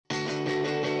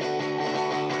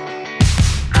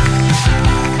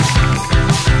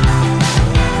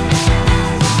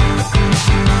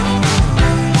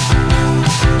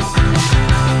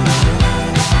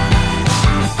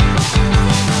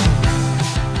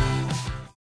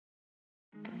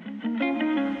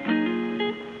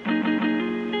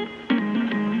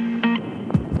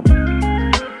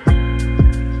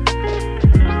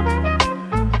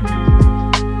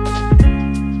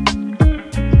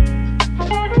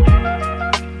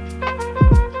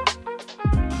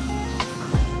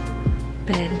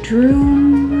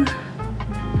bedroom,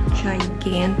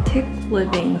 gigantic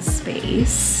living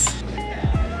space,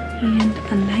 and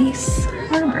a nice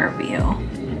harbor view.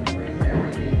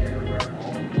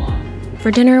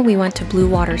 For dinner, we went to Blue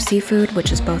Water Seafood,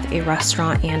 which is both a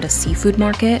restaurant and a seafood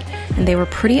market, and they were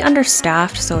pretty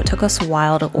understaffed, so it took us a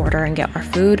while to order and get our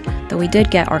food, though we did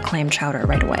get our clam chowder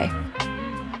right away.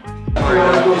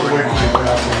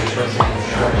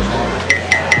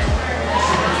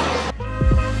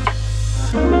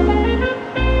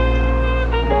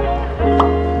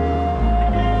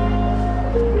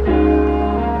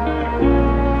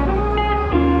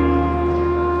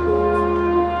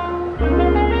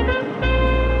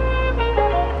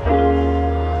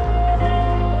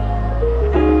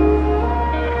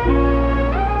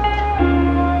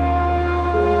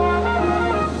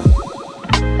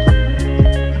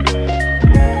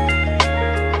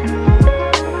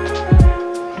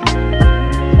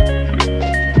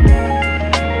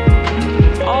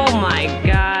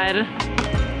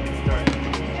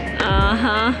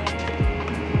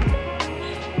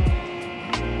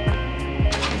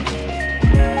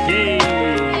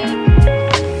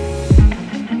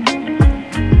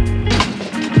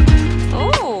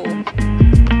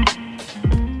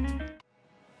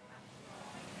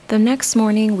 The next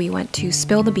morning, we went to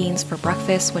Spill the Beans for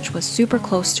breakfast, which was super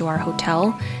close to our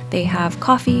hotel. They have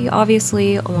coffee,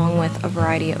 obviously, along with a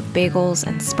variety of bagels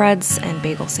and spreads and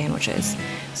bagel sandwiches.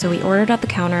 So we ordered at the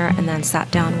counter and then sat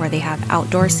down where they have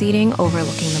outdoor seating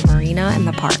overlooking the marina and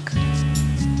the park.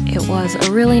 It was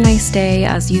a really nice day,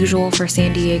 as usual for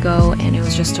San Diego, and it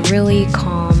was just a really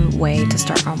calm way to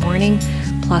start our morning.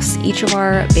 Plus, each of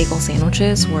our bagel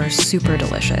sandwiches were super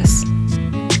delicious.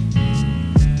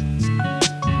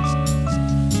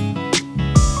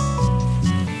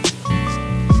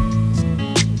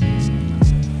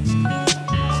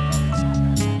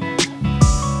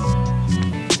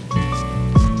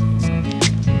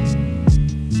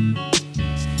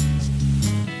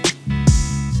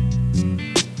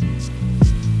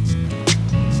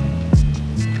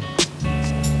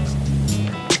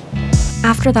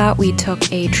 After that, we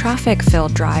took a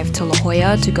traffic-filled drive to La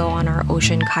Jolla to go on our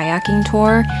ocean kayaking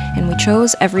tour, and we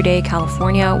chose Everyday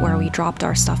California, where we dropped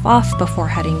our stuff off before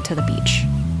heading to the beach.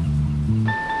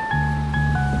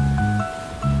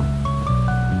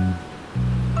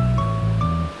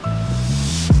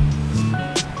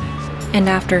 And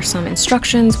after some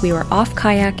instructions, we were off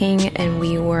kayaking, and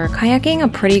we were kayaking a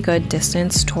pretty good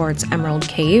distance towards Emerald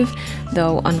Cave,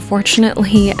 though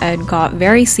unfortunately Ed got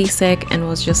very seasick and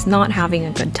was just not having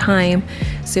a good time.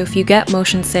 So if you get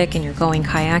motion sick and you're going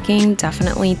kayaking,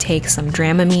 definitely take some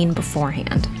Dramamine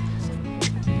beforehand.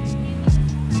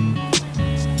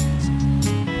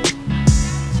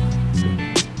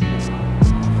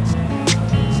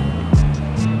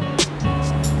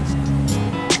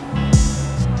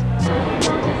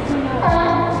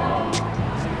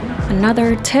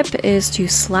 Another tip is to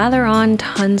slather on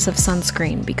tons of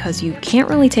sunscreen because you can't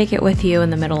really take it with you in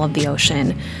the middle of the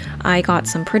ocean. I got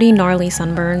some pretty gnarly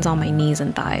sunburns on my knees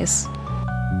and thighs.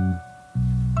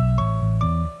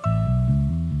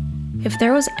 If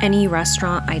there was any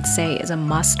restaurant I'd say is a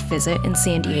must visit in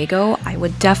San Diego, I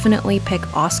would definitely pick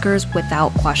Oscar's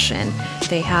without question.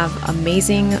 They have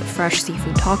amazing fresh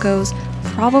seafood tacos,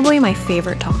 probably my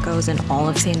favorite tacos in all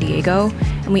of San Diego,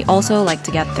 and we also like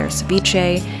to get their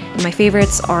ceviche. And my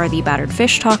favorites are the battered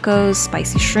fish tacos,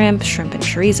 spicy shrimp, shrimp and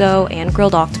chorizo, and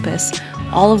grilled octopus,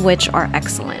 all of which are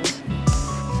excellent.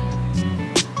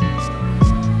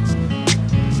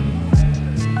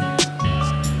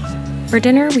 For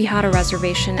dinner, we had a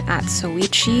reservation at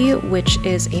SOICHI, which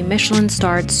is a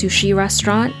Michelin-starred sushi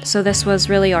restaurant, so this was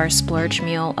really our splurge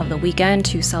meal of the weekend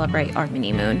to celebrate our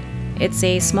mini-moon. It's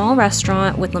a small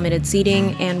restaurant with limited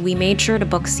seating, and we made sure to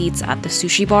book seats at the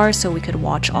sushi bar so we could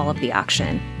watch all of the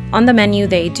action. On the menu,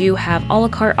 they do have a la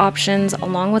carte options,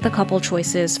 along with a couple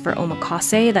choices for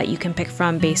omakase that you can pick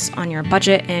from based on your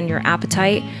budget and your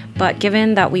appetite, but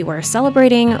given that we were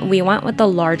celebrating, we went with the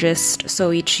largest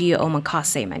Soichi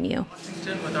omakase menu.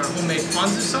 With our homemade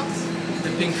ponzu sauce. The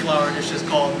pink flower dish is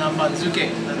called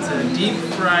nambanzuke. That's a deep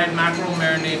fried mackerel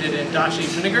marinated in dashi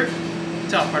vinegar.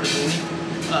 The top part of the leaf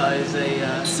is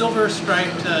a silver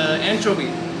striped anchovy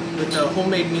with a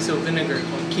homemade miso vinegar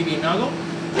called kibi nago.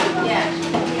 Yeah,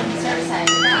 start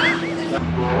signing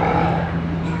that.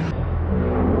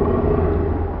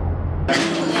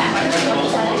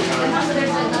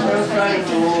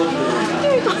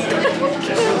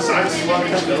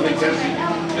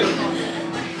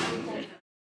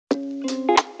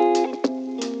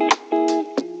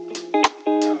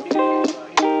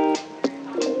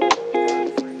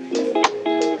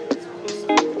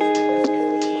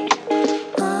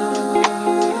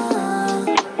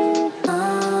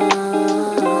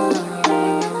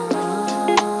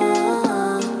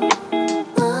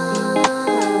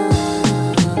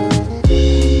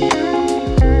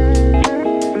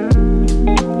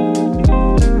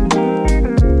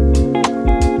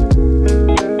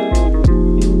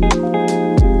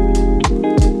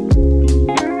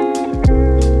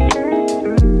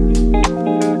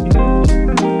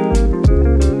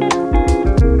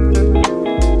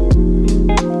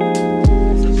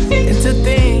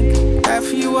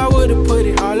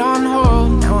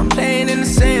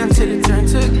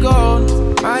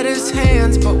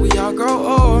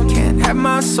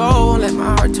 my soul, let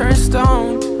my heart turn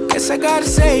stone. Guess I gotta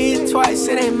say it twice,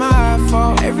 it ain't my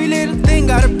fault. Every little thing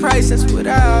got a price, that's what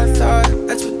I thought,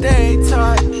 that's what they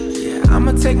taught. Yeah,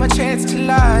 I'ma take my chance till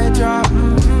I drop.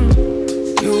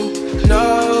 You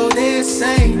know this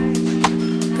ain't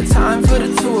the time for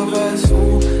the two of us.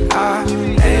 Ooh, I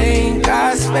ain't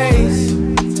got space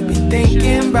to be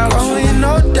thinking about growing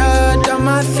older, done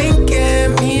my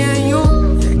thinking, me and you.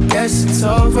 Guess it's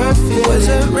over. It was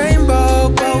a rainbow,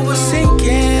 but was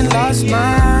sinking. Lost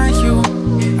my hue.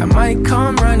 I might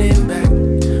come running back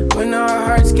when our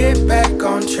hearts get back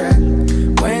on track.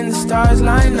 When the stars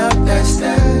line up, that's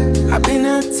that. I've been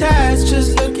attached,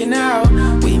 just looking out.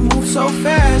 We move so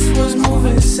fast, was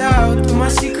moving south. Through my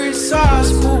secret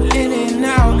sauce, move in and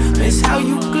out. Miss how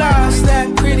you gloss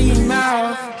that pretty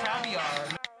mouth.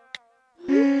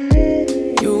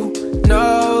 You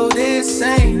know this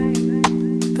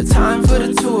ain't the time for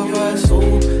the two of us.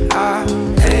 Ooh, I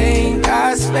ain't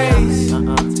got space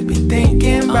to be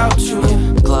thinking about you.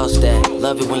 Gloss that,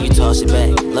 love it when you toss it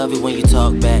back, love it when you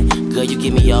talk back. Girl, you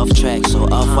get me off track, so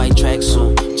off-white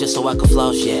tracksuit, just so I can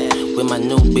floss, yeah. With my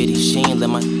new bitty, she ain't let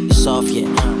my soft yet.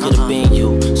 Could've been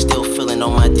you, still feeling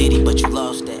on my ditty, but you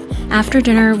lost that. After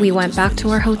dinner, we went back to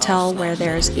our hotel where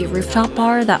there's a rooftop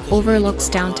bar that overlooks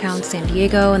downtown San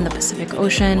Diego and the Pacific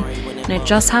Ocean, and it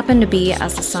just happened to be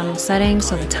as the sun was setting,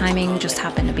 so the timing just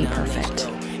happened to be perfect.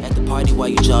 At the party while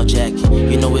you jaw jacket,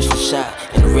 you know it's the shot,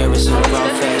 in the rarest and raw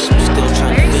fashion, still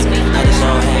trying to fit me, how this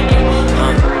all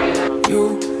happen,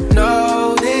 You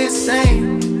know this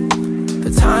ain't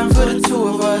the time for the two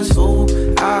of us. Ooh,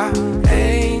 I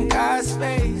ain't got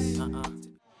space.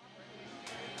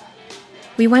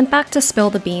 We went back to Spill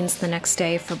the Beans the next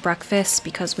day for breakfast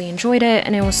because we enjoyed it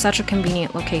and it was such a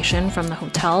convenient location from the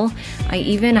hotel. I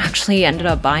even actually ended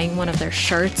up buying one of their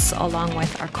shirts along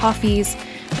with our coffees.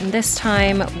 And this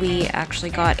time we actually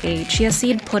got a chia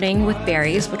seed pudding with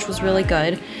berries, which was really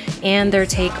good, and their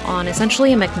take on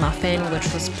essentially a McMuffin,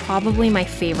 which was probably my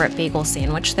favorite bagel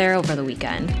sandwich there over the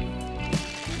weekend.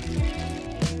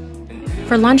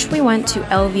 For lunch, we went to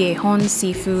Viejon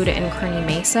Seafood in Kearny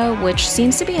Mesa, which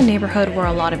seems to be a neighborhood where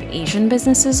a lot of Asian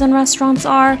businesses and restaurants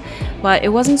are, but it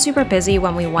wasn't super busy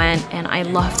when we went, and I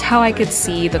loved how I could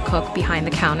see the cook behind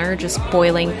the counter just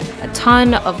boiling a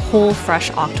ton of whole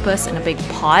fresh octopus in a big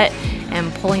pot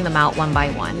and pulling them out one by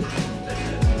one.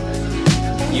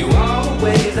 You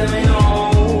always let me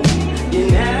know, you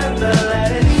never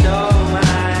let it show.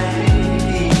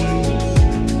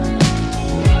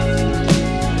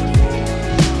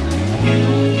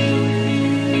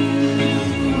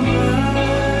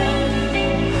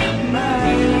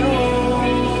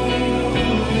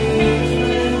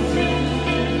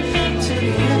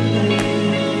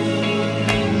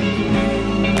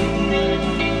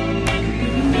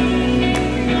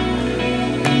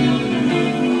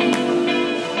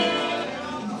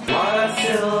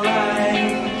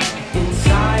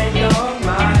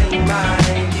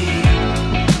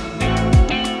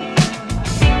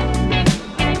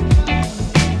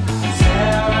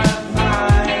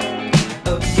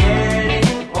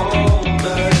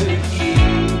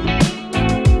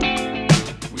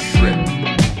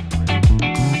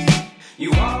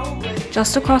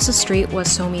 Just across the street was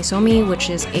Somi, which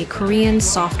is a Korean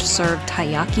soft-serve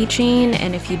taiyaki chain,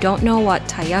 and if you don't know what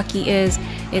taiyaki is,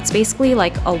 it's basically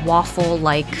like a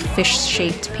waffle-like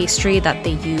fish-shaped pastry that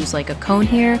they use like a cone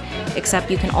here,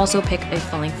 except you can also pick a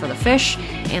filling for the fish,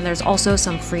 and there's also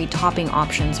some free topping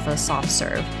options for the soft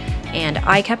serve. And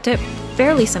I kept it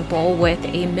fairly simple with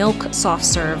a milk soft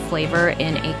serve flavor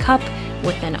in a cup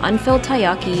with an unfilled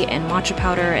taiyaki and matcha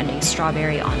powder and a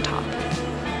strawberry on top.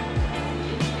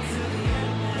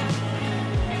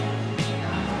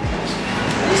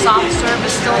 Soft serve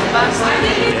is still the best.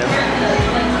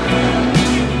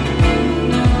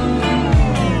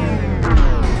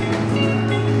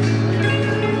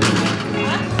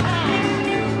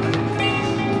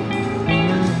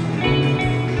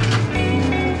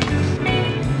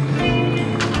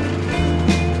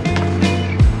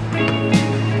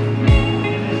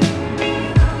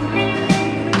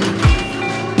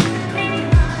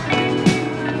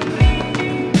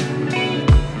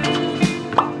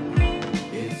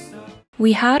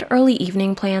 We had early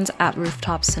evening plans at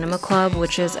Rooftop Cinema Club,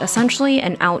 which is essentially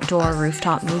an outdoor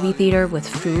rooftop movie theater with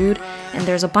food, and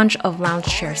there's a bunch of lounge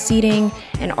chair seating,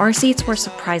 and our seats were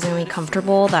surprisingly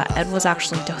comfortable that Ed was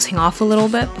actually dozing off a little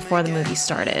bit before the movie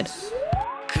started.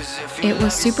 It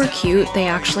was super cute. They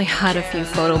actually had a few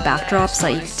photo backdrops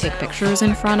that you could take pictures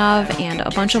in front of, and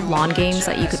a bunch of lawn games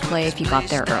that you could play if you got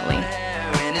there early.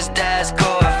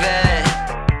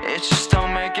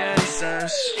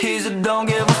 He's a don't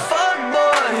give a fuck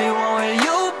boy, he won't hit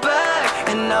you back,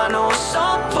 and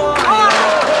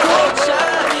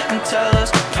tell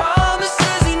us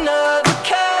promises he never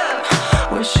kept.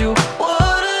 Wish you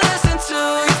would've listened to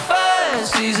your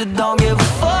fans. He's a don't give a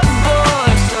fuck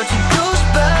boy, such a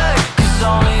douchebag, 'cause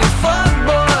only a fuck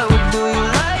boy would do you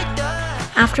like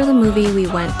that. After the movie, we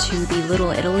went to the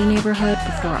Little Italy neighborhood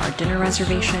before our dinner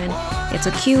reservation. It's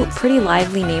a cute, pretty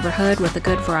lively neighborhood with a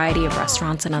good variety of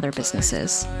restaurants and other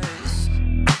businesses.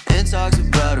 And talks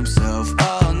about himself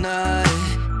all night.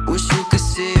 Wish you could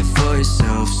see it for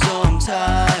yourself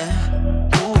sometime.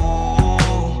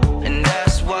 Ooh, and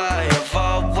that's why I've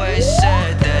always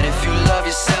said that if you love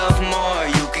yourself more,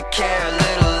 you could care a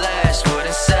little less.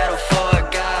 Wouldn't settle for a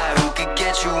guy who could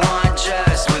get you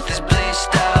undressed with his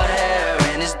bleached out hair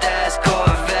and his dad's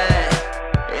Corvette.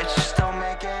 It just don't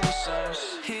make any sense.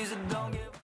 He's a don't give.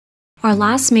 Our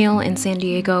last meal in San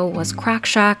Diego was Crack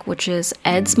Shack, which is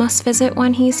Ed's must visit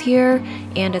when he's here,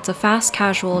 and it's a fast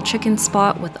casual chicken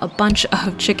spot with a bunch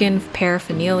of chicken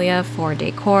paraphernalia for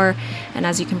decor. And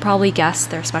as you can probably guess,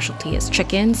 their specialty is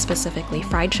chicken, specifically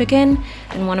fried chicken.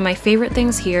 And one of my favorite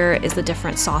things here is the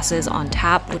different sauces on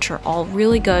tap, which are all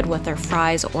really good with their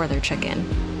fries or their chicken.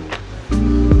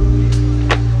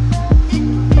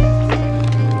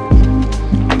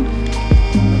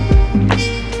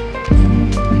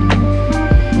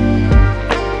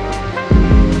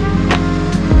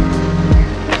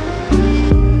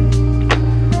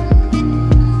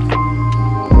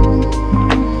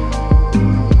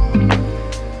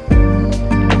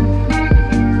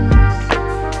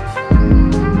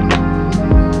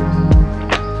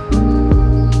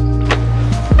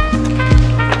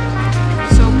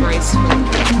 So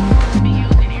graceful.